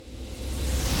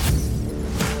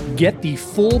Get the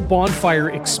full Bonfire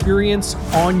experience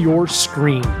on your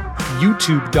screen.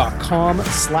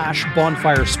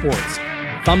 YouTube.com/Bonfire Sports.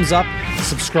 Thumbs up,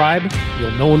 subscribe,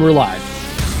 you'll know when we're live.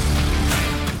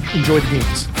 Enjoy the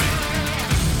games.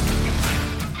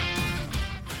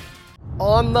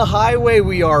 On the highway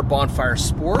we are, Bonfire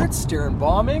Sports. Darren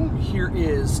Bombing. Here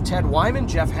is Ted Wyman,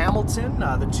 Jeff Hamilton,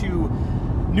 the two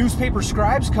newspaper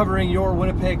scribes covering your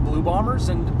Winnipeg Blue Bombers,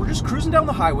 and we're just cruising down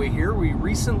the highway here. We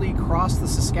recently crossed the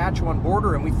Saskatchewan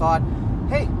border, and we thought,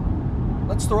 hey,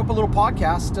 let's throw up a little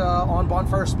podcast on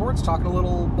Bonfire Sports, talking a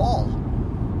little ball.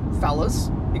 Fellas,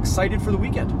 excited for the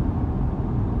weekend?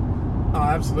 Oh,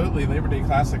 absolutely. Labor Day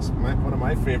Classic's one of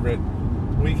my favorite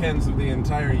weekends of the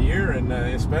entire year, and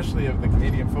especially of the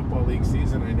Canadian Football League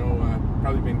season. I know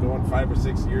probably been going 5 or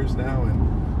 6 years now,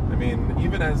 and I mean,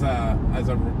 even as a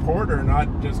reporter, not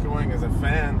just going as a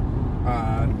fan,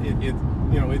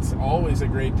 it's always a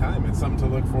great time. It's something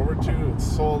to look forward to. It's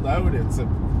sold out. It's a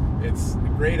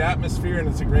great atmosphere, and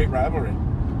it's a great rivalry.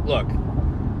 Look,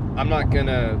 I'm not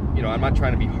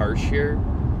trying to be harsh here,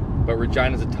 but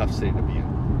Regina's a tough city to be in.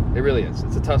 It really is.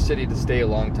 It's a tough city to stay a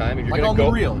long time. If you're like gonna go,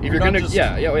 real. if you're gonna,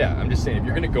 yeah. I'm just saying, if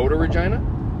you're gonna go to Regina,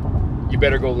 you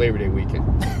better go Labor Day weekend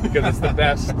because it's the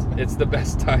best. It's the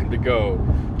best time to go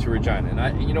to Regina.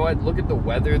 And you know what? Look at the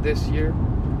weather this year.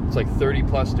 It's like 30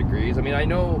 plus degrees. I mean, I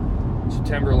know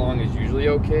September long is usually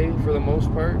okay for the most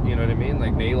part. You know what I mean?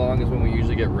 Like May long is when we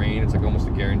usually get rain. It's like almost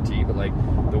a guarantee. But like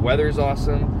the weather is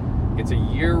awesome. It's a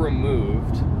year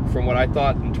removed from what I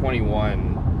thought in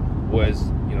 21 was,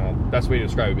 best way to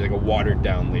describe it would be like a watered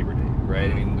down Labor Day,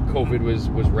 right? I mean, the COVID was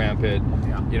rampant.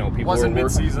 Yeah.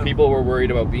 People were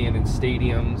worried about being in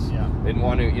stadiums. Yeah. They didn't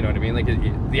want to, you know what I mean? Like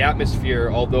the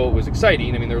atmosphere, although it was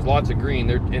exciting, I mean, there was lots of green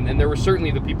there, and there were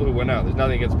certainly the people who went out. There's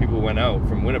nothing against people who went out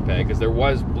from Winnipeg because there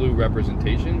was blue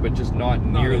representation, but just not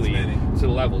nearly to the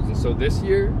levels. And so this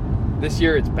year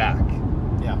it's back.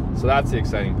 Yeah. So that's the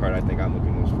exciting part. I think I'm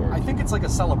looking most forward. I think it's like a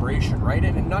celebration, right?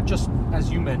 And not just, as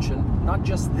you mentioned, not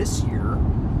just this year,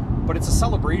 but it's a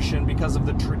celebration because of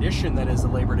the tradition that is the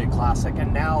Labor Day Classic,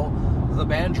 and now the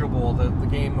Banjo Bowl, the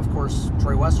game, of course,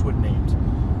 Troy Westwood named.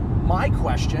 My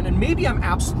question, and maybe I'm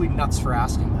absolutely nuts for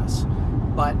asking this,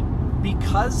 but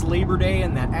because Labor Day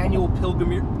and that annual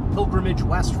pilgrimage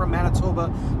west from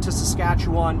Manitoba to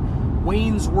Saskatchewan,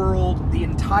 Wayne's World, the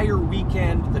entire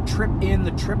weekend, the trip in,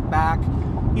 the trip back,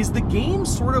 is the game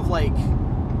sort of like,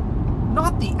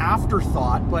 not the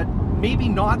afterthought, but maybe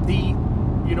not the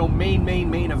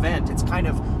main event. It's kind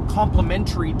of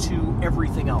complementary to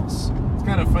everything else. It's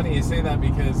kind of funny you say that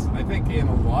because I think in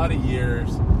a lot of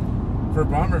years, for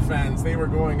Bomber fans, they were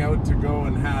going out to go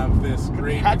and have this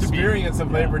great experience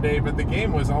of Labor Day, but the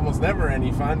game was almost never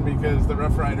any fun because the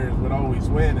Rough Riders would always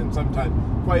win, and sometimes,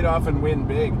 quite often, win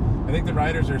big. I think the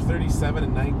Riders are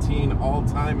 37-19 all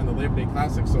time in the Labor Day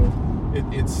Classic, so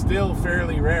it's still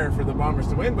fairly rare for the Bombers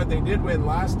to win, but they did win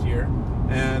last year,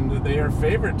 and they are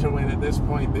favored to win at this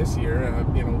point this year,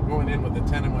 going in with a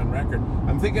 10-1 record.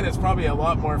 I'm thinking it's probably a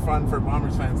lot more fun for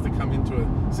Bombers fans to come into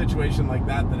a situation like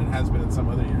that than it has been in some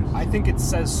other years. I think it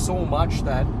says so much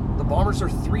that the Bombers are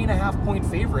 3.5-point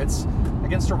favorites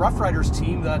against a Rough Riders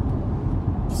team that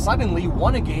suddenly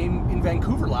won a game in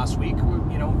Vancouver last week.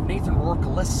 Nathan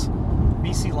Rourke-less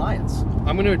BC Lions.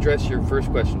 I'm going to address your first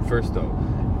question first, though.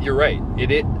 You're right.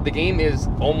 The game is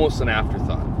almost an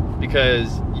afterthought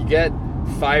because you get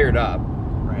fired up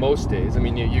most days. I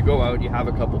mean, you go out, you have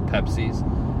a couple Pepsis,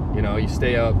 you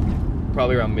stay up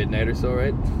probably around midnight or so,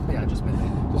 right? Yeah, just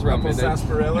midnight. Just around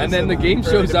midnight. And then the game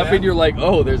shows up and you're like,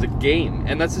 oh, there's a game.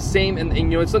 And that's the same, and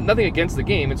it's nothing against the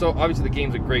game. It's obviously the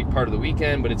game's a great part of the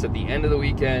weekend, but it's at the end of the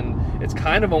weekend. It's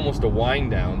kind of almost a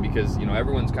wind down because,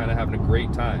 everyone's kind of having a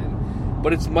great time.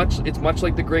 But it's much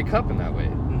like the Grey Cup in that way,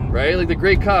 right? Like the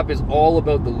Grey Cup is all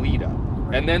about the lead up.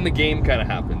 And then the game kind of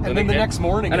happens. And then the next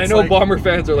morning, and I know Bomber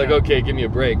fans are like, okay, give me a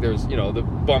break. There's, the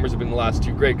Bombers have been the last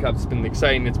two Grey Cups. It's been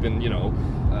exciting. It's been,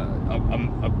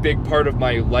 a big part of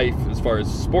my life as far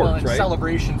as sports, right?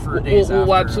 Celebration for days after.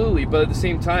 Well, absolutely. But at the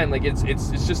same time, like it's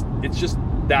just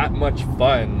that much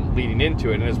fun leading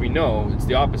into it. And as we know, it's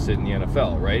the opposite in the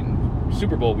NFL, right? And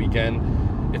Super Bowl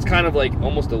weekend, it's kind of like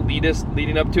almost elitist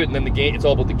leading up to it, and then the game, it's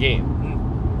all about the game.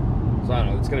 So I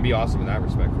don't know, it's going to be awesome in that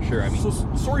respect for sure. I mean, so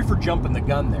sorry for jumping the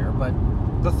gun there, but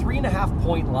the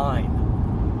 3.5-point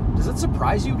line, does it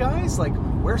surprise you guys? Like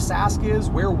where Sask is,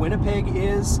 where Winnipeg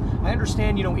is? I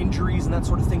understand, injuries and that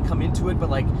sort of thing come into it, but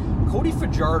like Cody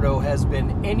Fajardo has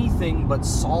been anything but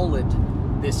solid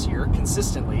this year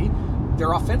consistently.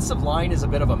 Their offensive line is a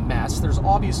bit of a mess. There's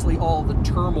obviously all the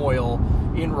turmoil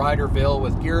in Riderville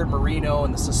with Garrett Marino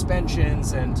and the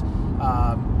suspensions and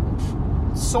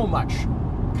so much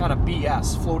kind of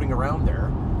BS floating around there.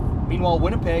 Meanwhile,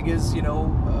 Winnipeg is,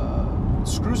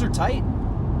 screws are tight.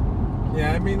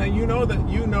 Yeah, I mean, you know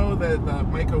that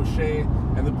Mike O'Shea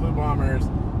and the Blue Bombers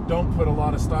don't put a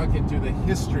lot of stock into the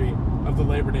history of the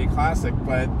Labor Day Classic,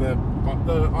 but the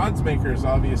odds makers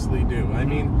obviously do. I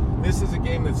mean, this is a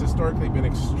game that's historically been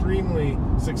extremely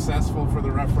successful for the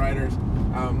Rough Riders.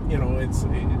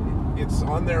 It's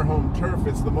on their home turf.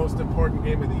 It's the most important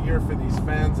game of the year for these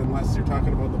fans, unless you're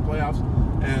talking about the playoffs.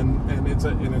 And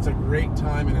it's a great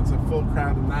time, and it's a full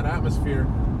crowd in that atmosphere.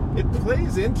 It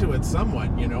plays into it somewhat,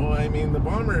 I mean, the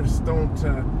Bombers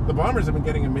have been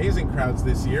getting amazing crowds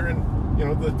this year, and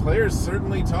the players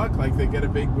certainly talk like they get a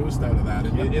big boost out of that,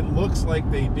 and it looks like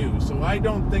they do. So I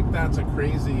don't think that's a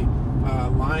crazy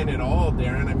line at all,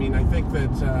 Darren. I mean, I think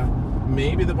that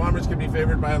maybe the Bombers could be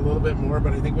favored by a little bit more,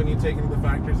 but I think when you take into the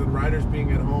factors of the Riders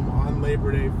being at home on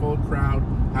Labor Day, full crowd,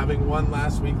 having won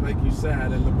last week, like you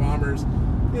said, and the Bombers,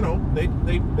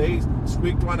 they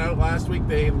squeaked one out last week.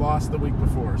 They lost the week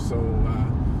before. So,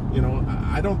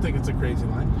 I don't think it's a crazy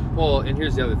line. Well, and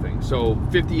here's the other thing. So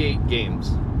 58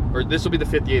 games, or this will be the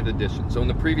 58th edition. So in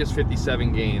the previous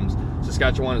 57 games,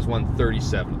 Saskatchewan has won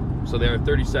 37. So they are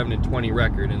 37-20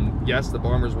 record. And yes, the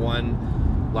Bombers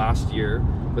won last year,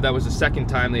 but that was the second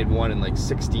time they had won in like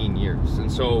 16 years.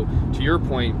 And so to your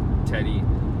point, Teddy,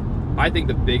 I think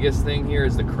the biggest thing here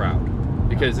is the crowd.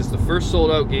 Because it's the first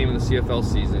sold-out game of the CFL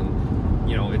season.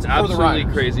 It's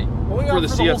absolutely crazy for the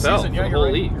CFL, for the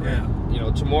whole league.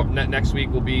 Yeah. Tomorrow, next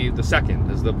week will be the second,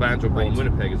 as the Banjo Bowl in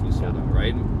Winnipeg has been sold out,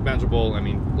 right? Banjo Bowl, I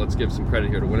mean, let's give some credit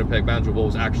here to Winnipeg. Banjo Bowl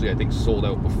was actually, I think, sold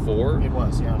out before. It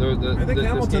was, yeah. I think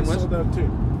Hamilton sold out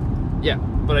too. Yeah,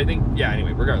 but I think,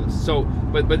 anyway, regardless. So,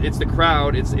 but it's the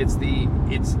crowd. It's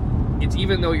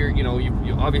even though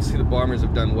you obviously the Bombers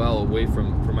have done well away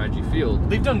from IG Field.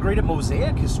 They've done great at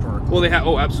Mosaic historically. Well, they have.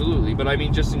 Oh, absolutely. But I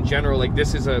mean, just in general, like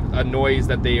this is a noise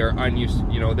that they are unused.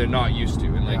 They're not used to.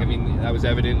 And I mean, that was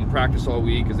evident in practice all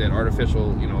week because they had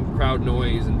artificial, crowd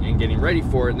noise and getting ready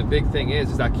for it. And the big thing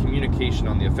is that communication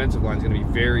on the offensive line is going to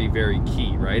be very, very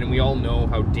key, right? And we all know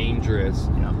how dangerous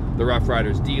the Rough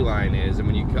Riders D line is, and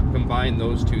when you combine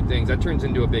those two things, that turns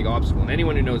into a big obstacle. And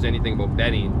anyone who knows anything about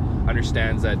betting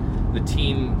understands that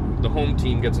the home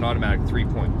team gets an automatic 3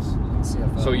 points.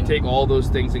 CFL, so you take all those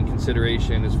things in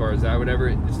consideration as far as that, whatever.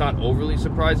 It's not overly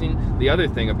surprising. The other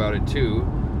thing about it too,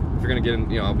 if you're gonna get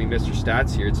in, I'll be Mr.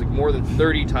 Stats here. It's like more than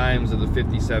 30 times of the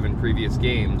 57 previous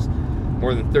games,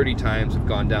 more than 30 times have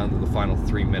gone down to the final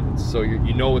 3 minutes. So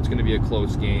you know it's going to be a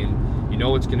close game. You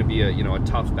know it's going to be a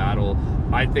tough battle.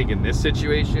 I think in this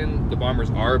situation, the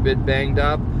Bombers are a bit banged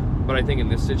up. But I think in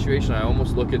this situation, I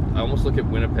almost look at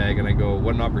Winnipeg and I go,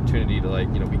 what an opportunity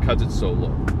to because it's so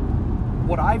low.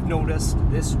 What I've noticed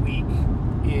this week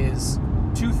is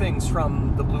two things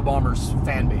from the Blue Bombers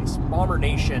fan base. Bomber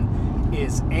Nation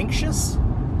is anxious,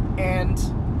 and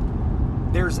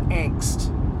there's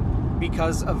angst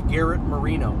because of Garrett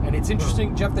Marino. And it's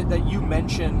interesting, Jeff, that you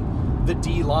mention the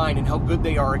D line and how good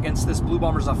they are against this Blue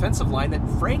Bombers offensive line that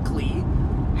frankly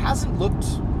hasn't looked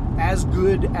as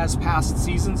good as past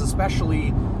seasons,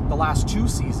 especially the last 2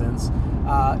 seasons.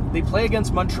 They play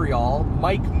against Montreal.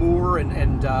 Mike Moore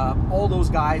and all those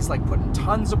guys putting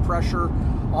tons of pressure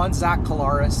on Zach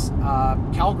Collaros.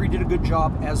 Calgary did a good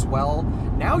job as well.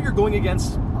 Now you're going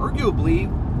against arguably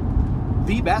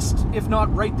the best, if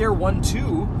not right there,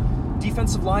 1-2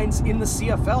 defensive lines in the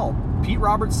CFL. Pete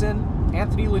Robertson,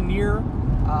 Anthony Lanier,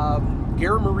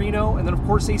 Garrett Marino, and then of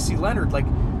course AC Leonard.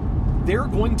 They're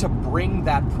going to bring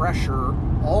that pressure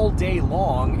all day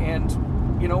long, and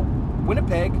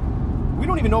Winnipeg, we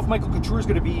don't even know if Michael Couture is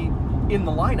going to be in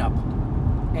the lineup,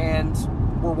 and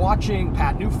we're watching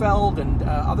Pat Neufeld and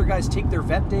other guys take their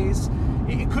vet days.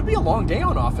 It could be a long day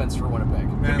on offense for Winnipeg.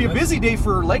 It could be a busy day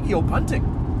for Leggio punting.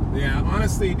 Yeah,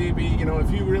 honestly, DB,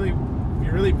 if you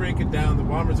really break it down, the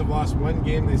Bombers have lost 1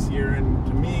 game this year, and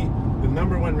to me, the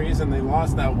number one reason they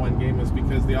lost that 1 game is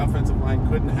because the offensive line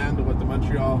couldn't handle what the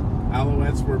Montreal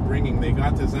Alouettes were bringing. They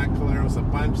got to Zach Collaros a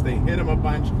bunch. They hit him a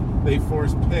bunch. They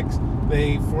forced picks.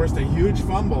 They forced a huge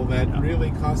fumble that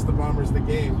really cost the Bombers the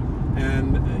game.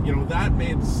 And, that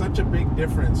made such a big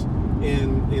difference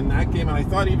in that game. And I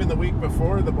thought even the week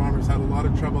before, the Bombers had a lot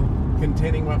of trouble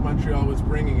containing what Montreal was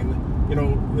bringing. And,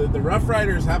 the Rough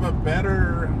Riders have a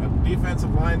better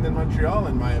defensive line than Montreal,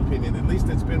 in my opinion. At least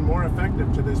it's been more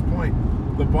effective to this point.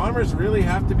 The Bombers really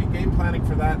have to be game planning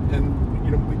for that. And,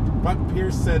 Buck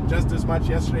Pierce said just as much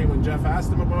yesterday when Jeff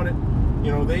asked him about it.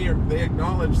 They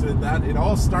acknowledge that it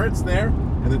all starts there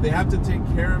and that they have to take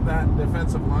care of that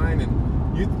defensive line.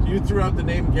 And you threw out the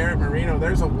name Garrett Marino.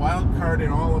 There's a wild card in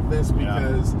all of this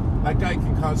because That guy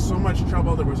can cause so much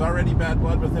trouble. There was already bad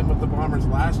blood with him with the Bombers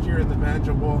last year in the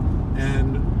Banjo Bowl,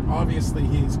 and obviously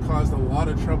he's caused a lot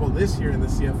of trouble this year in the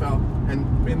CFL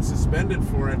and been suspended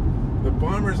for it. The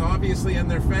Bombers obviously and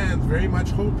their fans very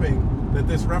much hoping that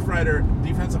this Rough Rider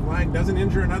defensive line doesn't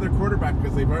injure another quarterback,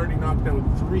 because they've already knocked out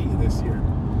 3 this year.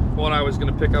 Well, and I was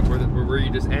going to pick up where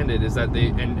you just ended, is that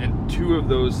and 2 of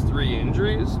those 3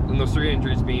 injuries, and those 3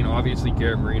 injuries being obviously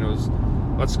Garrett Marino's,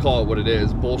 let's call it what it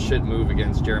is, bullshit move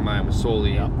against Jeremiah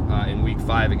Masoli in Week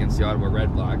 5 against the Ottawa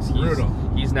Redblacks. Brutal.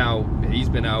 He's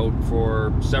been out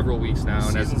for several weeks now.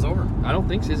 The season's over. I don't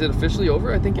think so. Is it officially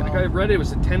over? I think I read it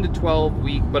was a 10 to 12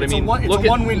 week, but it's I mean, it's a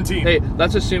one-win team. Hey,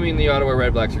 that's assuming the Ottawa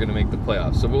Redblacks are going to make the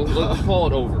playoffs, so we'll call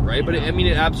it over, right? But it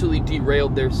absolutely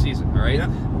derailed their season, all right? Yeah.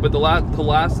 But the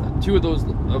last 2 of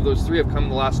those 3 have come in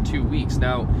the last 2 weeks.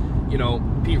 Now,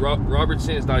 Pete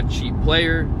Robertson is not a cheap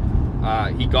player.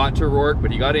 He got to Rourke,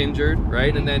 but he got injured,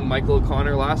 right? And then Michael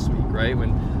O'Connor last week, right,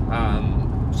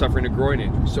 when suffering a groin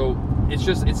injury. So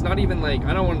it's not even like,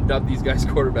 I don't want to dub these guys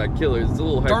quarterback killers. It's a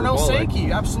little hyperbolic. Darnell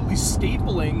Sankey absolutely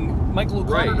stapling Michael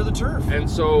O'Connor to the turf. And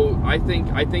so I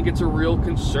think it's a real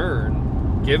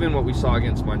concern, given what we saw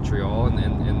against Montreal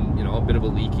and a bit of a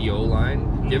leaky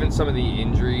O-line, given some of the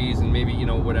injuries and maybe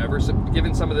whatever. So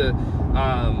given some of the,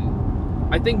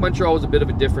 I think Montreal was a bit of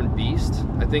a different beast.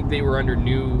 I think they were under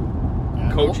new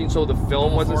coaching, so the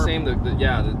film wasn't the same.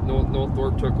 Noel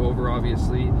Thorpe took over,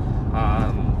 obviously,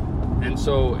 and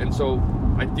so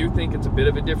I do think it's a bit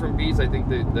of a different beast. I think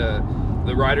that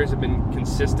the Riders have been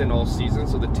consistent all season,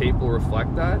 so the tape will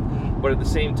reflect that. But at the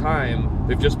same time,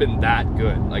 they've just been that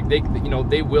good. Like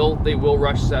they will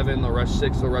rush 7, they'll rush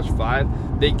 6, they'll rush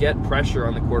 5. They get pressure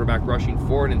on the quarterback rushing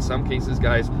 4, and in some cases,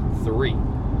 guys, 3.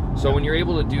 So when you're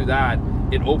able to do that,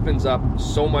 it opens up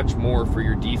so much more for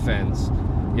your defense.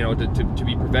 To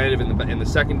be preventative in the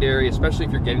secondary, especially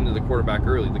if you're getting to the quarterback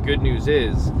early. The good news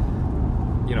is,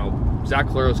 Zach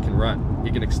Collaros can run.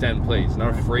 He can extend plays. He's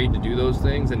not afraid to do those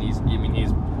things, and he's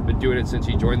been doing it since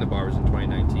he joined the Bombers in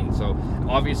 2019. So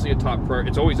obviously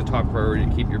it's always a top priority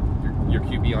to keep your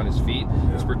QB on his feet.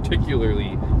 Yeah. It's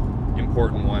particularly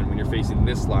important one when you're facing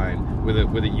this line with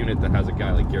a unit that has a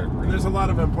guy like Garrett Marino. There's a lot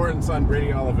of importance on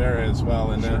Brady Oliveira as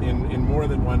well, and in more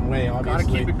than one way. Obviously,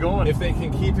 gotta keep it going. If they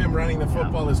can keep him running the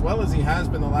football as well as he has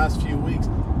been the last few weeks,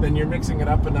 then you're mixing it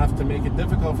up enough to make it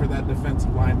difficult for that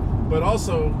defensive line. But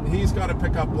also, he's got to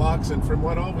pick up blocks, and from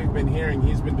what all we've been hearing,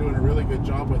 he's been doing a really good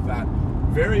job with that.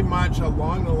 Very much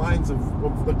along the lines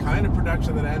of the kind of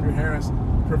production that Andrew Harris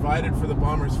provided for the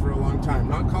Bombers for a long time.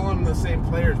 Not calling him the same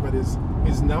players, but his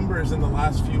numbers in the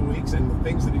last few weeks and the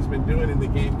things that he's been doing in the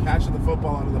game, catching the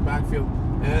football out of the backfield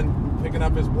and picking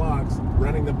up his blocks,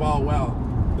 running the ball well.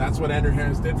 That's what Andrew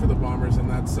Harris did for the Bombers, and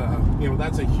that's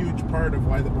a huge part of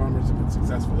why the Bombers have been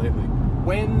successful lately.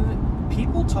 When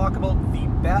people talk about the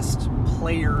best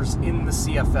players in the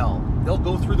CFL, they'll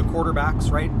go through the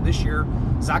quarterbacks, right? This year,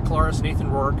 Zach Collaros, Nathan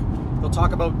Rourke. They'll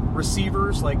talk about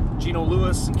receivers like Geno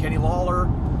Lewis and Kenny Lawler,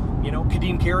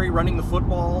 Kadeem Carey running the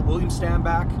football, William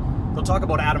Stanback. They'll talk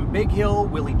about Adam Bighill,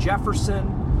 Willie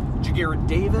Jefferson, Ja'Garrett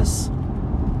Davis.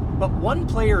 But one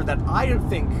player that I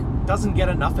think doesn't get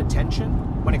enough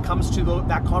attention when it comes to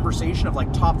that conversation of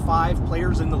like top 5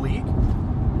 players in the league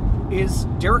is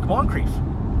Derek Moncrief.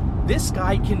 This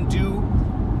guy can do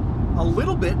a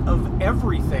little bit of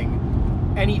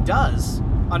everything, and he does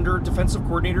under defensive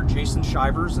coordinator Jason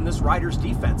Shivers and this Riders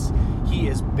defense. He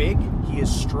is big, he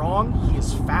is strong, he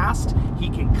is fast, he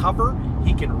can cover,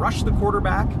 he can rush the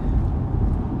quarterback.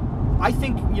 I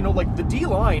think, the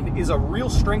D-line is a real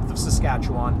strength of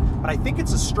Saskatchewan, but I think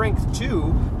it's a strength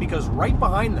too because right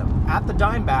behind them, at the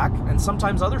dime back and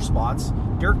sometimes other spots,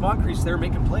 Derek Moncrief's there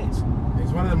making plays.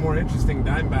 He's one of the more interesting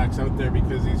dime backs out there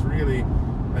because he's really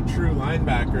a true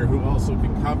linebacker who also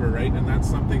can cover, right? And that's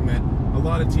something that a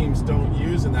lot of teams don't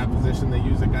use in that position. They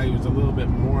use a guy who's a little bit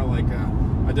more like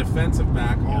a defensive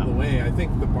back all the way. I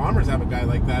think the Bombers have a guy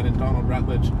like that in Donald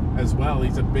Rutledge as well.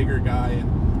 He's a bigger guy,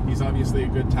 and he's obviously a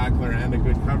good tackler and a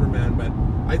good cover man. But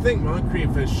I think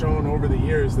Moncrief has shown over the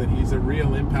years that he's a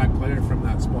real impact player from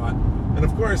that spot. And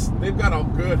of course, they've got a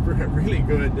really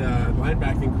good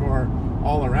linebacking core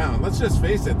all around. Let's just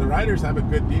face it, the Riders have a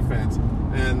good defense,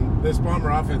 and this Bomber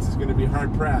offense is going to be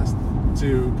hard-pressed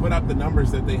to put up the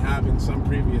numbers that they have in some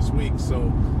previous weeks.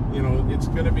 So, it's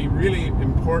going to be really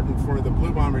important for the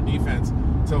Blue Bomber defense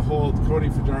to hold Cody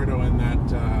Fajardo and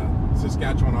that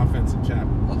Saskatchewan offense in check.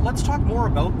 Let's talk more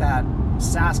about that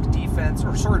Sask defense,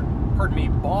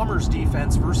 Bombers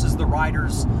defense versus the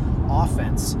Riders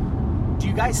offense. do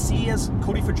you guys see as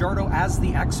Cody Fajardo as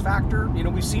the X factor? You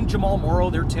know, we've seen Jamal Morrow,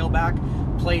 their tailback,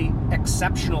 play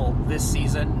exceptional this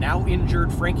season. Now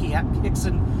injured, Frankie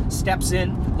Hickson steps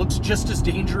in, looks just as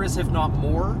dangerous, if not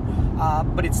more.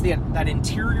 But it's that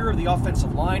interior of the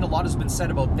offensive line. A lot has been said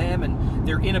about them and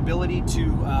their inability to,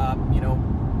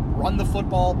 run the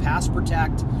football, pass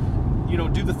protect,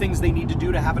 do the things they need to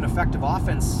do to have an effective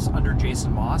offense under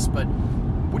Jason Moss. But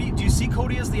do you see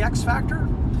Cody as the X factor?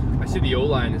 I see the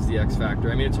O-line as the X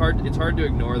factor. I mean, it's hard to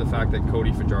ignore the fact that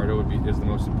Cody Fajardo is the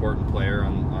most important player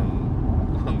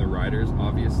on the Riders,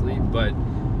 obviously. But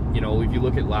if you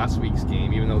look at last week's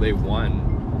game, even though they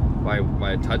won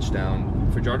by a touchdown,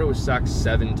 Fajardo was sacked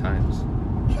 7 times.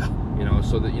 Yeah.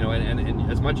 So that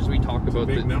and as much as we talk about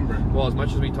big number. Well, as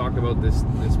much as we talk about this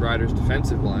Riders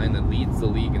defensive line that leads the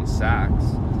league in sacks,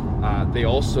 they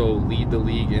also lead the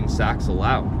league in sacks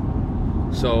allowed.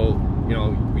 So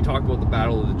we talk about the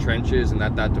battle of the trenches and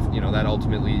that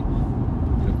ultimately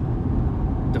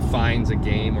defines a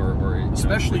game or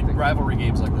especially rivalry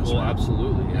games like this. Well, right?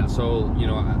 Absolutely. Yeah. And so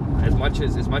as much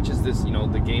as this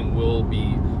the game will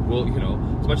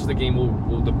as much as the game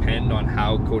will depend on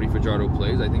how Cody Fajardo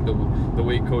plays, I think the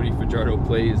way Cody Fajardo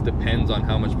plays depends on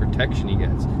how much protection he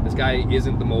gets. This guy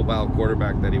isn't the mobile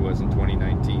quarterback that he was in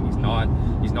 2019. He's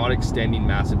not extending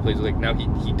massive plays. Like now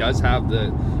he does have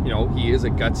he is a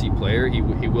gutsy player. He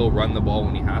will run the ball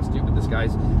when he has to, but this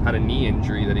guy's had a knee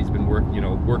injury that he's been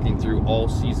working through all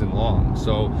season long.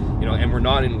 So and we're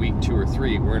not in week 2 or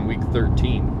 3. We're in week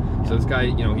 13. So this guy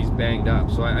he's banged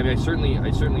up. So I certainly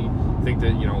think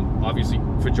that obviously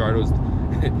Fajardo's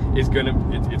it's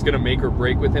gonna make or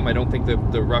break with him. I don't think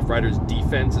that the Rough Riders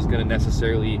defense is gonna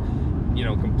necessarily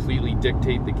completely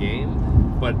dictate the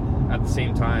game, but at the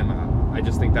same time I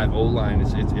just think that O-line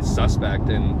is suspect,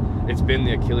 and it's been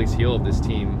the Achilles heel of this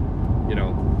team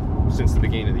since the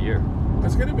beginning of the year.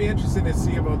 It's going to be interesting to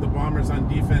see about the Bombers on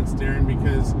defense, Darren,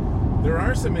 because there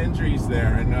are some injuries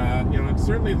there, and it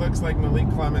certainly looks like Malik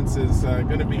Clements is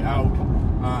going to be out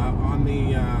on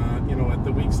the at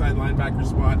the weak side linebacker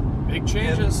spot. Big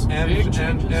changes. And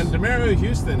Demario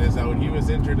Houston is out. He was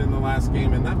injured in the last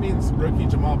game, and that means rookie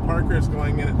Jamal Parker is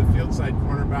going in at the field side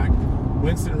cornerback.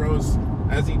 Winston Rose,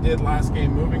 as he did last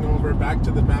game, moving over back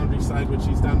to the boundary side, which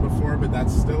he's done before, but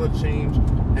that's still a change.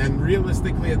 And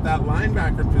realistically, at that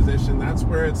linebacker position, that's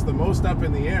where it's the most up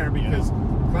in the air, because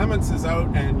Clements is out,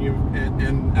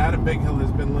 and Adam Bighill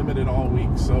has been limited all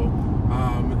week. So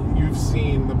you've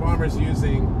seen the Bombers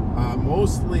using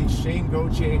mostly Shane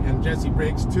Gauthier and Jesse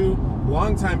Briggs, 2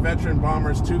 longtime veteran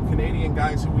Bombers, 2 Canadian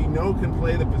guys who we know can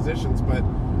play the positions, but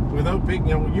without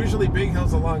usually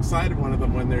Bighill's alongside of one of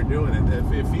them when they're doing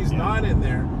it. If he's not in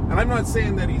there, and I'm not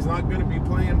saying that he's not going to be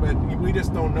playing, but we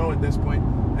just don't know at this point.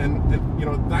 And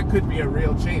that could be a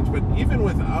real change. But even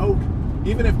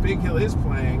if Bighill is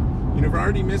playing, you're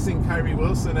already missing Kyrie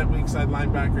Wilson at weak side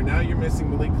linebacker. Now you're missing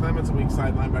Malik Clements at weak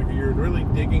side linebacker. You're really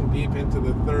digging deep into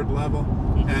the 3rd level,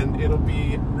 and it'll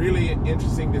be really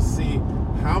interesting to see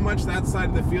how much that side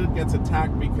of the field gets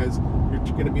attacked, because you're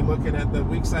going to be looking at the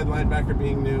weak side linebacker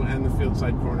being new and the field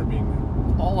side corner being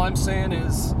new. All I'm saying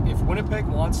is, if Winnipeg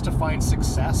wants to find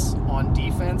success on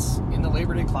defense in the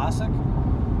Labor Day Classic,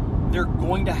 they're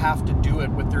going to have to do it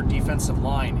with their defensive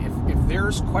line. If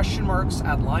there's question marks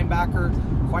at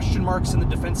linebacker, question marks in the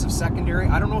defensive secondary,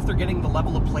 I don't know if they're getting the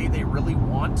level of play they really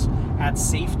want at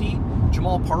safety.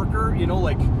 Jamal Parker,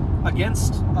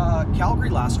 against Calgary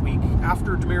last week,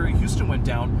 after Demario Houston went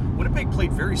down, Winnipeg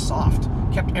played very soft,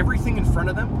 kept everything in front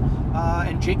of them,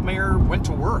 and Jake Mayer went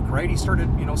to work, right? He started,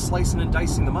 slicing and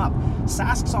dicing them up.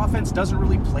 Sask's offense doesn't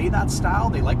really play that style.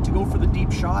 They like to go for the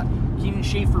deep shot. Keenan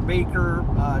Schaefer-Baker,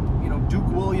 Duke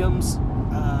Williams,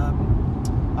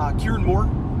 Kieran Moore.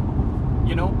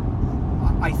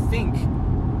 I think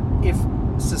if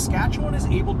Saskatchewan is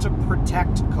able to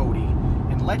protect Cody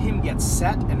and let him get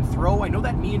set and throw, I know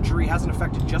that knee injury hasn't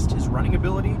affected just his running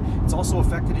ability, it's also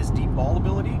affected his deep ball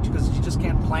ability, because he just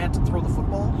can't plant and throw the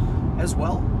football as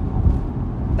well.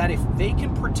 That if they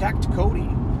can protect Cody,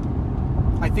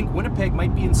 I think Winnipeg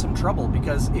might be in some trouble,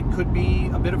 because it could be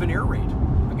a bit of an air raid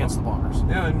against the Bombers.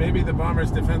 Yeah, and maybe the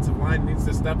Bombers' defensive line needs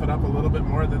to step it up a little bit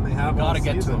more than they have all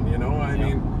season. I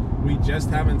mean, we just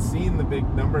haven't seen the big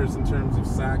numbers in terms of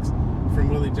sacks from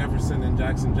Willie Jefferson and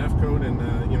Jackson Jeffcoat, and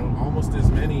almost as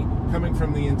many coming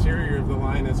from the interior of the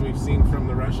line as we've seen from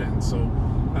the rush end. So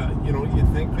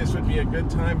you'd think this would be a good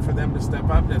time for them to step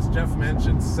up. As Jeff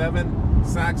mentioned, 7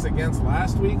 sacks against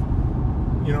last week,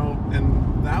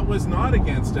 and that was not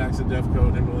against Jackson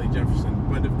Jeffcoat and Willie Jefferson.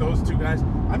 But if those 2 guys,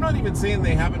 I'm not even saying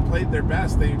they haven't played their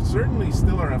best, they certainly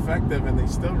still are effective, and they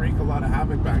still wreak a lot of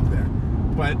havoc back there.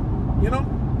 But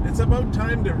it's about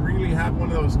time to really have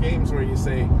one of those games where you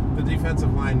say the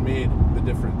defensive line made the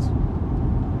difference.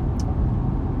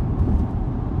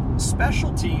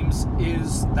 Special teams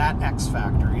is that X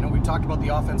factor. You know, we've talked about the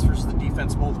offense versus the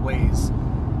defense both ways.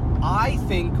 I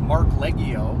think Mark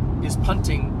Leggio is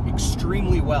punting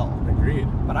extremely well. Agreed.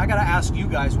 But I got to ask you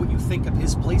guys what you think of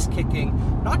his place kicking,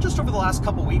 not just over the last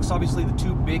couple weeks, obviously the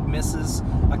 2 big misses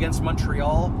against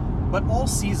Montreal, but all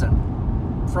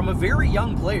season. From a very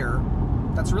young player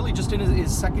that's really just in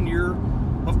his second year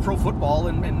of pro football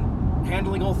and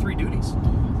handling all 3 duties.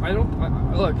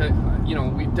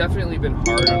 We've definitely been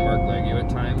hard on Mark Leggio at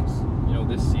times,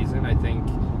 this season. I think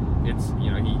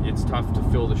it's tough to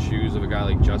fill the shoes of a guy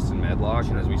like Justin Medlock,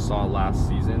 and as we saw last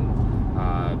season,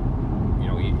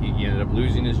 he ended up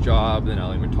losing his job. Then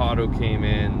Ali Murtado came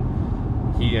in,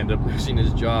 he ended up losing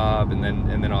his job, and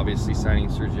then obviously signing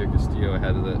Sergio Castillo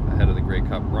ahead of the Grey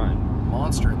Cup run.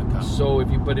 Monster in the cup. So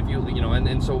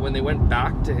so when they went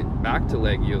back to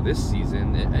Leggio this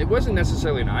season, it wasn't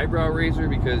necessarily an eyebrow raiser,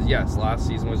 because yes, last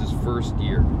season was his first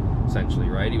year, essentially,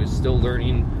 right? He was still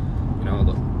learning.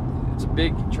 It's a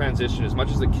big transition. As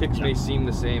much as the kicks may seem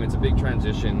the same, it's a big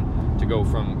transition to go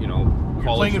from college.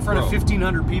 You're playing in front of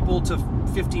 1,500 people to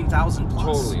 15,000 plus.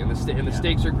 Totally, and the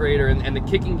stakes are greater, and the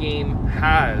kicking game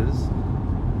has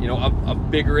a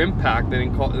bigger impact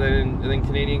than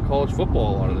Canadian college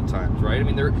football a lot of the times, right? I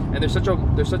mean, there's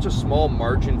such a small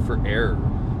margin for error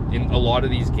in a lot of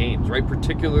these games, right?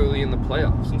 Particularly in the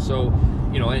playoffs, and so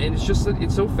and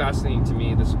it's so fascinating to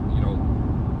me, this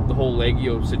the whole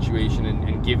Leggio situation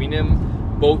and giving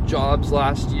him both jobs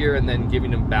last year and then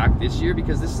giving him back this year,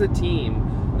 because this is a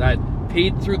team that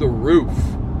paid through the roof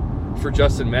for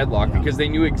Justin Medlock because they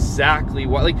knew exactly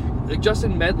what, like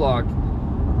Justin Medlock.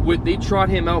 They trot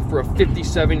him out for a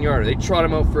 57-yarder. They trot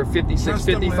him out for a 56,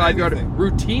 55-yarder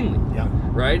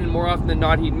routinely, right? And more often than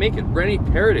not, he'd make it. Rene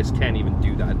Paredes can't even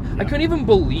do that. I couldn't even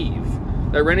believe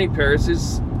that Rene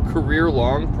Paredes' career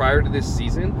long prior to this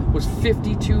season was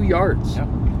 52 yards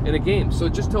in a game. So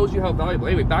it just tells you how valuable.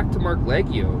 Anyway, back to Mark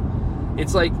Leggio.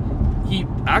 It's like he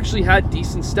actually had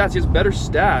decent stats. He has better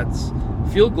stats,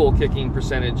 field goal kicking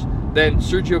percentage, than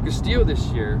Sergio Castillo this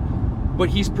year, but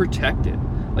he's protected.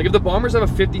 Like, if the Bombers have a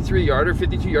 53-yarder,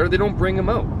 52-yarder, they don't bring him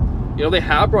out. They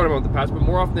have brought him out in the past, but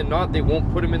more often than not, they won't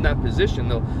put him in that position.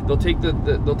 They'll take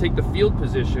the field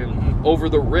position over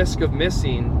the risk of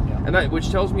missing, and that,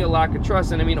 which tells me a lack of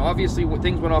trust. And I mean, obviously, when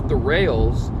things went off the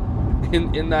rails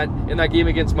in that game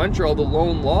against Montreal, the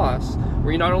lone loss,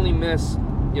 where you not only miss,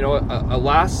 a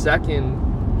last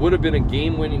second would have been a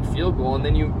game-winning field goal, and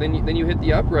then you hit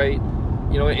the upright,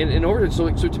 in order. So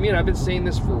to me, and I've been saying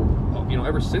this for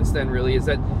ever since then, really, is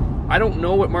that I don't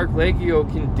know what Mark Leggio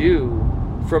can do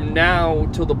from now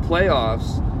till the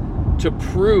playoffs to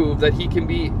prove that he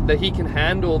can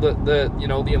handle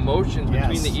the emotions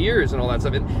between the ears and all that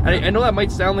stuff. And I know that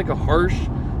might sound like a harsh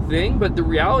thing, but the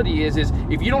reality is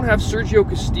if you don't have Sergio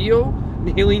Castillo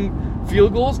nailing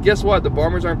field goals, guess what? The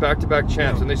Bombers aren't back-to-back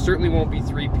champs, and they certainly won't be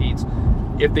three-peats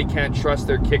if they can't trust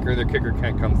their kicker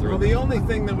can't come through. Well, the only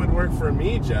thing that would work for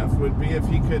me, Jeff, would be if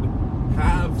he could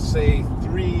have, say,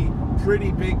 3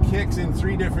 pretty big kicks in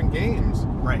 3 different games.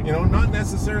 Right. Not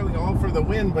necessarily all for the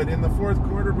win, but in the fourth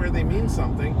quarter where they mean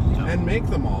something, and make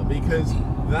them all. Because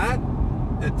that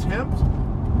attempt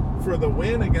for the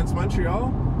win against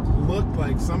Montreal looked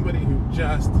like somebody who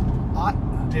just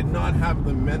did not have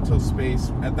the mental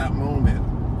space at that moment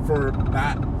for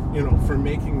that, for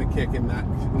making the kick in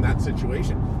that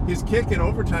situation. His kick in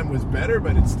overtime was better,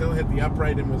 but it still hit the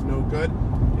upright and was no good.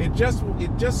 It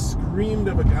just screamed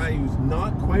of a guy who's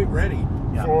not quite ready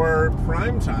for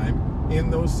prime time in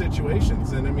those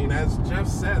situations. And I mean, as Jeff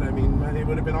said, it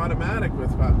would have been automatic with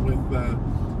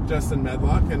Justin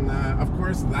Medlock, and of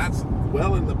course that's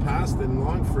well in the past and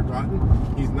long forgotten.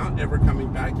 He's not ever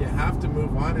coming back. You have to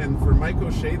move on. And for Mike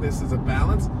O'Shea, this is a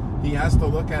balance. He has to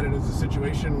look at it as a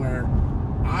situation where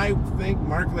I think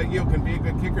Mark Leggio can be a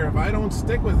good kicker. If I don't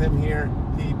stick with him here,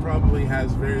 he probably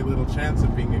has very little chance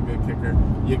of being a good kicker.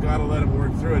 You got to let him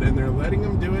work through it, and they're letting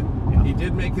him do it. Yeah. He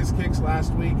did make his kicks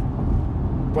last week,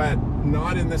 but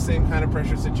not in the same kind of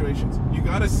pressure situations. You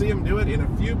got to see him do it in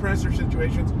a few pressure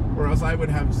situations, or else I would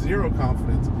have zero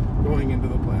confidence going into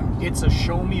the playoffs. It's a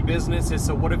show me business. It's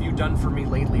a what have you done for me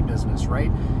lately business,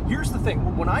 right? Here's the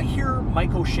thing. When I hear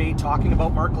Mike O'Shea talking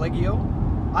about Mark Leggio,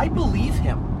 I believe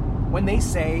him when they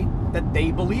say that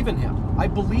they believe in him. I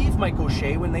believe Mike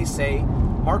O'Shea when they say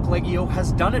Mark Leggio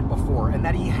has done it before and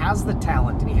that he has the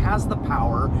talent and he has the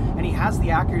power and he has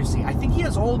the accuracy. I think he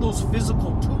has all those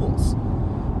physical tools.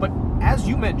 But as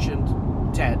you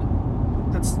mentioned, Ted,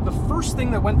 that's the first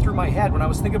thing that went through my head when I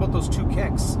was thinking about those 2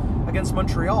 kicks against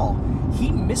Montreal. He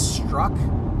misstruck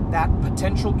that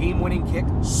potential game-winning kick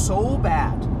so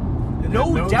bad.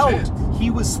 No doubt chance. he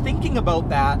was thinking about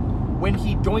that when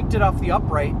he doinked it off the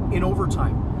upright in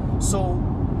overtime. So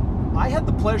I had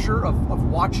the pleasure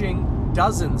of watching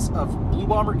dozens of Blue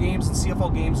Bomber games and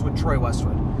CFL games with Troy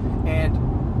Westwood.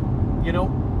 And, you know,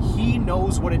 he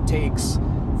knows what it takes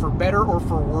for better or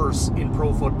for worse in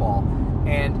pro football.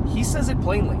 And he says it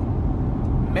plainly.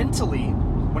 Mentally,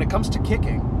 when it comes to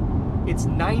kicking, it's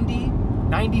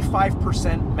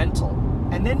 95% mental.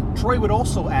 And then Troy would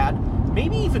also add,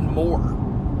 maybe even more.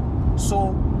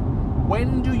 So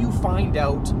when do you find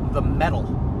out the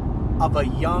mettle of a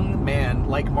young man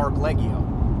like Marc Liegghio?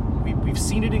 We've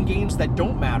seen it in games that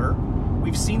don't matter.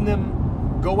 We've seen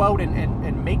them go out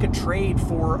and make a trade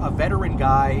for a veteran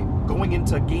guy going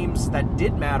into games that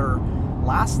did matter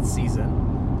last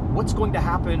season. What's going to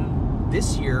happen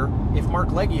this year if Marc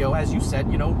Liegghio, as you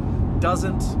said, you know,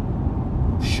 doesn't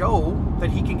show that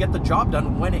he can get the job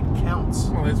done when it counts?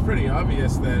 Well, it's pretty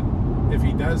obvious that if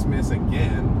he does miss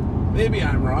again, maybe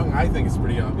I'm wrong, I think it's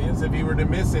pretty obvious, if he were to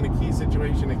miss in a key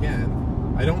situation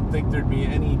again, I don't think there'd be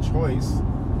any choice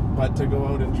but to go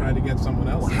out and try to get someone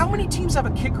else. Well, how many teams have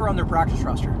a kicker on their practice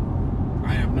roster?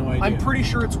 I have no idea. I'm pretty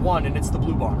sure it's one, and it's the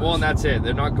Blue Bombers. Well, and that's it.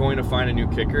 They're not going to find a new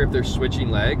kicker. If they're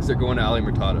switching legs, they're going to Ali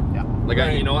Murtada. Yeah. Like,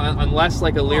 Right. you know, unless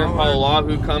like a Liam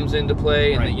Palalawu comes into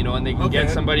play, and Right. you know, and they can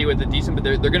get somebody with a decent, but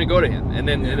they're going to go to him. And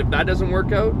then and if that doesn't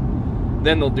work out,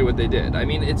 then they'll do what they did. I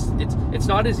mean, it's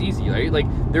not as easy, right? Like,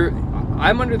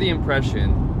 I'm under the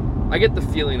impression, I get the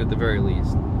feeling at the very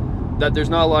least, that there's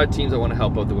not a lot of teams that want to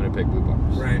help out the Winnipeg Blue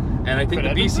Bombers. Right. And I think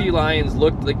But the BC Lions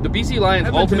looked like the BC Lions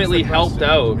Edmonton's ultimately the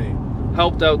question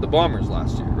helped out the Bombers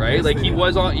last year, right? Yes, like they he did.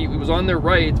 was on their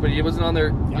rights, but he wasn't on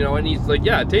their, you know, and he's like,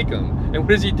 yeah, take him. And what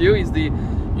does he do? He's the,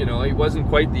 you know, he wasn't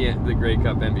quite the Grey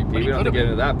Cup MVP. We don't have to get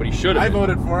into that, but he should have. I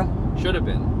voted for him. Should have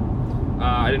been.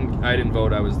 I didn't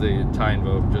vote. I was the tie-in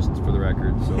vote, just for the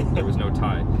record, so there was no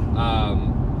tie.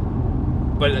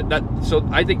 But so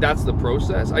I think that's the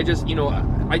process. I just, you know,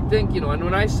 I think, you know, and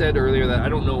when I said earlier that I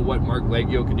don't know what Marc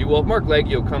Liegghio could do, well, if Marc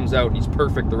Liegghio comes out and he's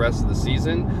perfect the rest of the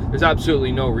season, there's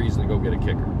absolutely no reason to go get a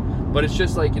kicker. But it's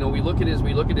just like, you know, we look at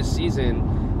his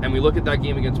season, and we look at that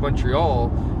game against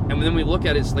Montreal, and then we look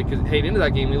at his, like, heading into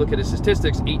that game, we look at his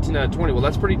statistics, 18 out of 20. Well,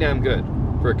 that's pretty damn good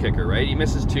for a kicker, right? He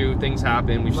misses 2, things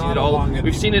happen. We've seen it all.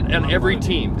 We've seen it on every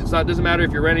team. Doesn't matter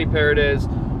if you're Rennie Paredes,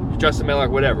 Justin Mellock,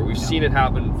 whatever. We've seen it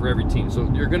happen for every team. So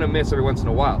you're going to miss every once in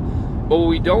a while. But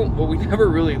what we never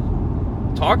really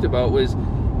talked about was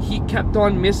he kept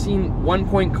on missing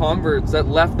 1-point converts that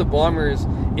left the Bombers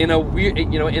in a weird,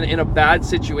 you know, in a bad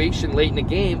situation late in the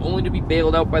game, only to be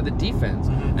bailed out by the defense.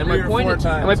 Mm-hmm. And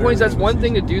my point is that's one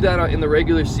thing to do that in the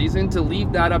regular season. To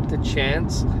leave that up to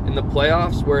chance in the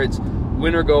playoffs, where it's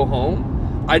win or go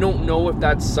home, I don't know if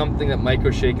that's something that Mike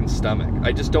O'Shea can stomach.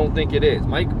 I just don't think it is.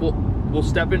 Mike will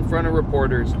step in front of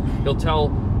reporters. He'll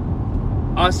tell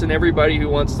us and everybody who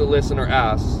wants to listen or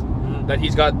ask that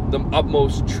he's got the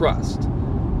utmost trust.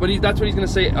 But that's what he's going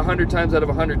to say 100 times out of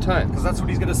 100 times. Because that's what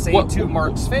he's going to say to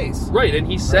Mark's face. Right, and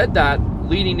he said that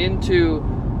leading into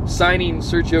signing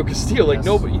Sergio Castillo. Like,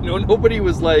 nobody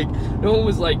was like, no one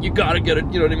was like, you got to get it,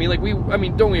 you know what I mean? Like,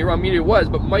 don't get me wrong, media was,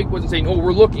 but Mike wasn't saying, oh,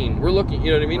 we're looking, you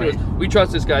know what I mean? Right. It was, we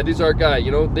trust this guy, this is our guy,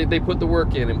 you know, they put the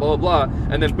work in and blah, blah, blah,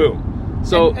 and then boom.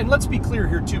 So, and let's be clear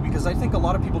here too, because I think a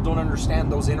lot of people don't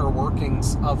understand those inner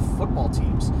workings of football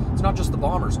teams. It's not just the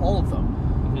Bombers, all of them.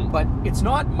 Mm-hmm. But it's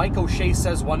not Mike O'Shea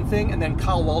says one thing and then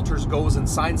Kyle Walters goes and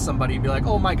signs somebody and be like,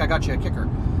 oh, Mike, I got you a kicker.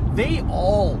 They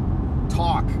all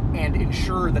talk and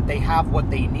ensure that they have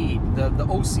what they need. The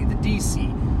OC, the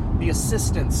DC, the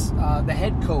assistants, the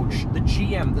head coach, the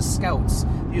GM, the scouts,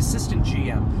 the assistant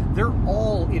GM. They're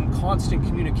all in constant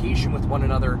communication with one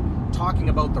another, talking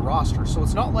about the roster. So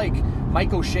it's not like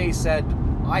Mike O'Shea said,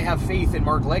 I have faith in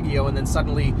Marc Liegghio, and then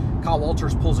suddenly Kyle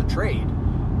Walters pulls a trade.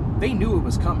 They knew it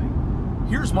was coming.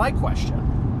 Here's my question.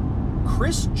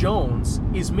 Chris Jones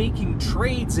is making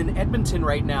trades in Edmonton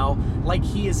right now like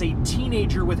he is a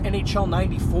teenager with NHL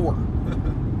 94.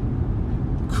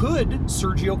 Could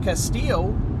Sergio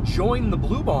Castillo join the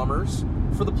Blue Bombers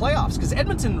for the playoffs? Because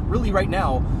Edmonton really right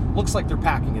now looks like they're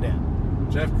packing it in.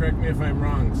 Jeff, correct me if I'm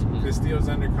wrong. Castillo's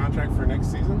under contract for next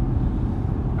season?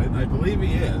 I believe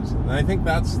he is. And I think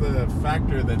that's the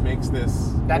factor that makes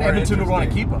this that Edmonton would want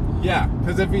to keep him. Yeah,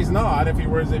 because if he's not, if he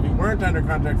weren't under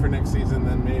contract for next season,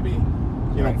 then maybe,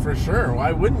 you know, for sure.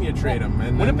 Why wouldn't you trade him?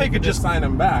 And Winnipeg could just sign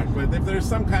him back. But if there's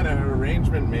some kind of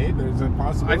arrangement made, there's a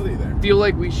possibility there. I feel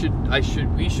like we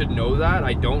should know that.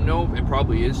 I don't know. It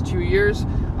probably is 2 years.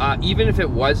 Even if it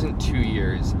wasn't 2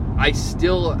 years,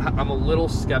 I'm a little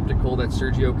skeptical that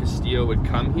Sergio Castillo would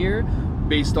come here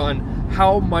based on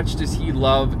how much does he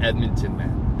love Edmonton,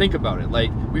 man. Think about it.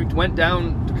 Like, we went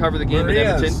down to cover the game at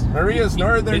Edmonton. Maria's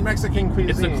Northern Mexican cuisine.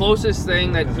 It's the closest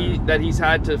thing that he's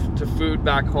had to food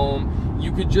back home.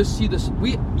 You could just see this.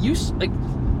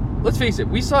 Let's face it,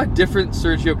 we saw a different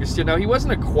Sergio Castillo. Now, he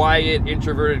wasn't a quiet,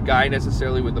 introverted guy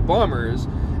necessarily with the Bombers,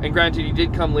 and granted, he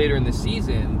did come later in the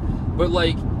season, but,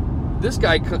 like, this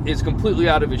guy is completely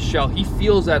out of his shell. He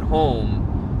feels at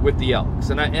home with the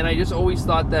Elks, and I just always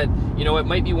thought that, you know, it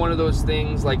might be one of those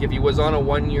things, like if he was on a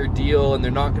 1-year deal and they're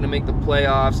not going to make the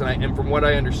playoffs, and from what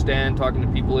I understand, talking to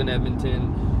people in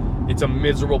Edmonton, it's a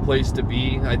miserable place to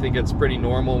be. I think it's pretty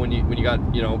normal when you got,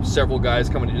 you know, several guys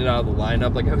coming in and out of the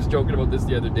lineup. Like, I was joking about this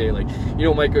the other day. Like, you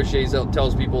know, Mike O'Shea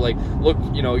tells people, like, look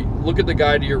at the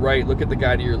guy to your right, look at the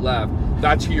guy to your left.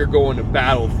 That's who you're going to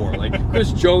battle for. Like,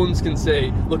 Chris Jones can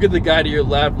say, look at the guy to your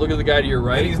left, look at the guy to your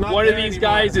right. One of these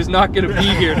guys is not going to be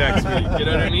here next week. You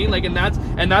know what I mean? Like, and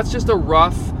that's just a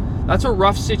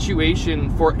rough situation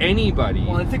for anybody.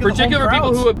 Well, particularly for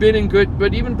people who have been in good,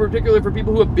 but even particularly for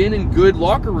people who have been in good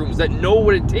locker rooms that know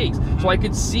what it takes. So I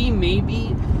could see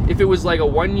maybe if it was like a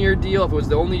 1-year deal, if it was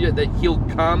the only year that he'll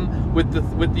come with the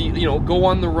you know, go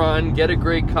on the run, get a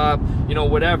Grey Cup, you know,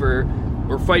 whatever,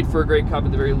 or fight for a Grey Cup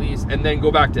at the very least, and then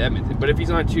go back to Edmonton. But if he's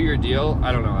on a 2-year deal,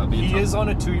 I don't know. He is on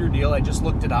a 2-year deal. I just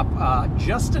looked it up.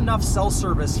 Just enough cell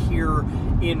service here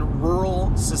in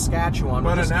rural Saskatchewan.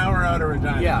 About an hour out of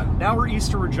Regina. Yeah, now we're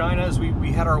east of Regina as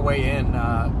we head our way in.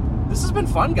 This has been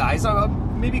fun, guys.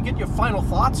 Maybe get your final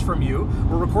thoughts from you.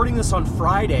 We're recording this on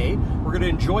Friday. We're going to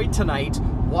enjoy tonight.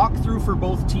 Walk through for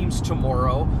both teams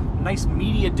tomorrow. Nice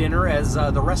media dinner as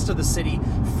the rest of the city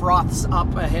froths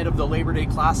up ahead of the Labor Day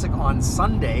Classic on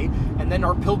Sunday, and then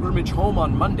our pilgrimage home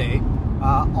on Monday.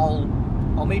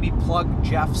 I'll maybe plug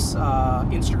Jeff's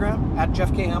Instagram at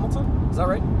Jeff K. Hamilton. Is that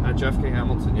right? At Jeff K.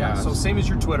 Hamilton, yeah. So same as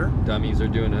your Twitter. Dummies are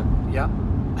doing it. Yeah.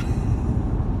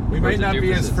 We might not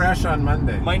be as fresh on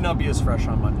Monday. Might not be as fresh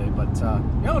on Monday, but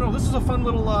no, this is a fun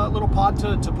little pod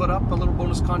to put up, a little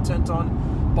bonus content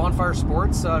on Bonfire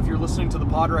Sports. If you're listening to the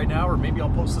pod right now, or maybe I'll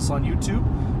post this on YouTube,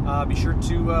 be sure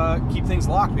to keep things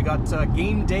locked. We got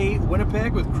Game Day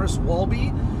Winnipeg with Chris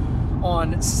Walby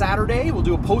on Saturday. We'll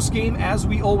do a post game as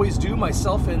we always do,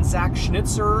 myself and Zach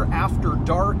Schnitzer, after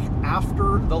dark,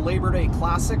 after the Labor Day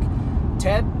Classic.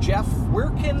 Ted, Jeff, where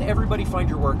can everybody find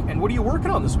your work, and what are you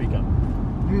working on this weekend?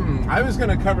 I was going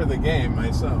to cover the game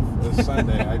myself this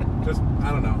Sunday. I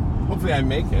don't know. Hopefully I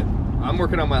make it. I'm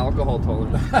working on my alcohol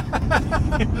tolerance.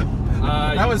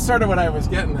 That was sort of what I was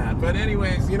getting at. But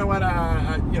anyways, you know what?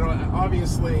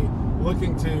 Obviously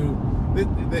looking to,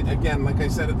 again, like I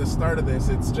said at the start of this,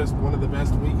 it's just one of the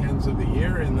best weekends of the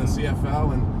year in the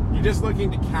CFL, and you're just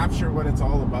looking to capture what it's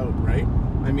all about, right?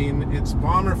 I mean, it's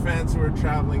Bomber fans who are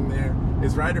traveling there.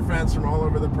 It's Rider fans from all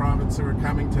over the province who are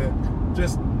coming to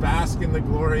just bask in the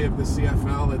glory of the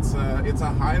CFL. It's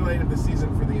a highlight of the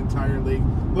season for the entire league.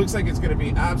 Looks like it's going to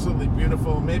be absolutely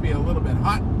beautiful. Maybe a little bit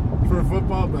hot for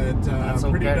football, but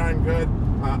pretty darn good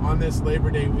on this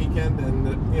Labor Day weekend.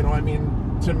 And you know, I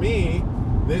mean, to me,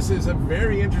 this is a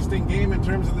very interesting game in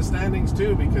terms of the standings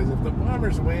too, because if the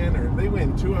Bombers win, or they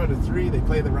win 2 out of 3, they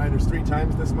play the Riders 3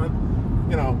 times this month,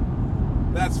 you know,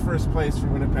 that's first place for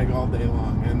Winnipeg all day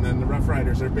long. And then the Rough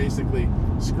Riders are basically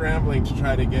scrambling to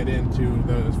try to get into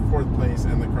the 4th place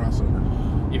and the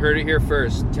crossover. You heard it here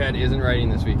first. Ted isn't riding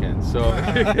this weekend, so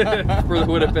for the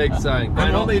Winnipeg Sun.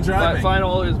 I'm only driving.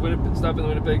 Final is stuff in the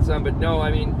Winnipeg Sun, but no,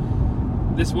 I mean,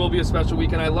 this will be a special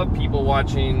weekend. I love people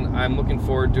watching. I'm looking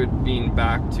forward to it being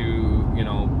back to, you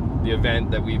know, the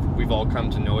event that we've all come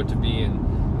to know it to be, and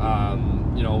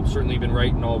you know, certainly been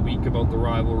writing all week about the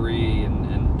rivalry and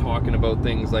talking about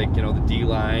things like, you know, the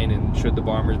D-line and should the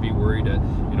Bombers be worried,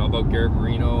 you know, about Garrett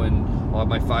Marino, and I'll have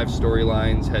my 5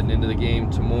 storylines heading into the game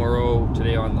tomorrow,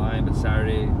 today online, but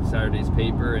Saturday's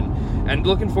paper, and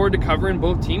looking forward to covering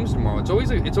both teams tomorrow. It's always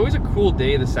a cool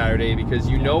day, the Saturday, because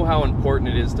you know how important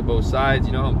it is to both sides,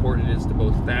 you know how important it is to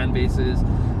both fan bases,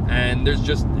 and there's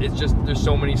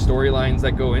so many storylines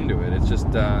that go into it. It's just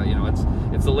you know,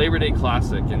 it's the Labor Day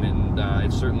Classic, and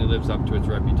it certainly lives up to its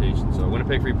reputation. So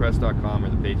WinnipegFreePress.com are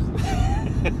the pages of the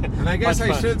and I guess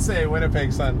I should say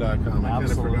WinnipegSun.com. I kind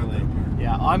of forgot that.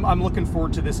 Yeah, I'm looking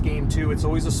forward to this game too. It's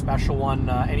always a special one.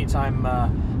 Anytime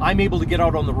I'm able to get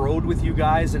out on the road with you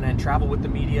guys and travel with the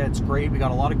media, it's great. We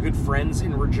got a lot of good friends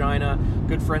in Regina,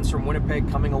 good friends from Winnipeg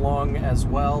coming along as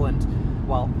well. And,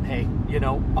 well, hey, you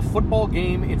know, a football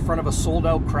game in front of a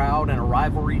sold-out crowd and a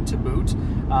rivalry to boot,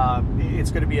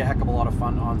 it's going to be a heck of a lot of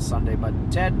fun on Sunday. But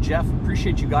Ted, Jeff,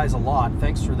 appreciate you guys a lot.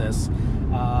 Thanks for this.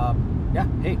 yeah,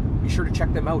 hey, be sure to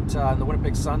check them out in the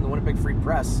Winnipeg Sun, the Winnipeg Free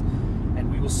Press,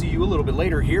 and we will see you a little bit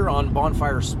later here on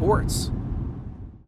Bonfire Sports.